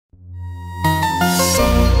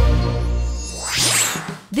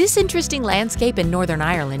This interesting landscape in Northern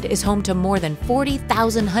Ireland is home to more than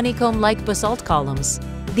 40,000 honeycomb-like basalt columns.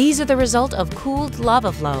 These are the result of cooled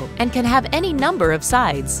lava flow and can have any number of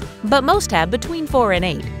sides, but most have between 4 and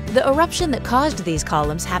 8. The eruption that caused these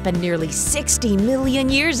columns happened nearly 60 million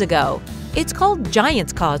years ago. It's called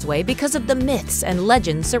GIANTS Causeway because of the myths and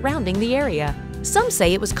legends surrounding the area. Some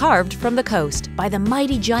say it was carved from the coast by the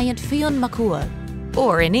mighty giant Fionn MacCool,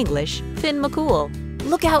 or in English, Finn MacCool.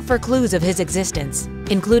 Look out for clues of his existence,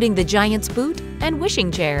 including the giant's boot and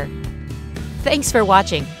wishing chair. Thanks for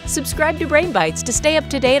watching. Subscribe to Brain Bites to stay up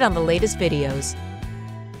to date on the latest videos.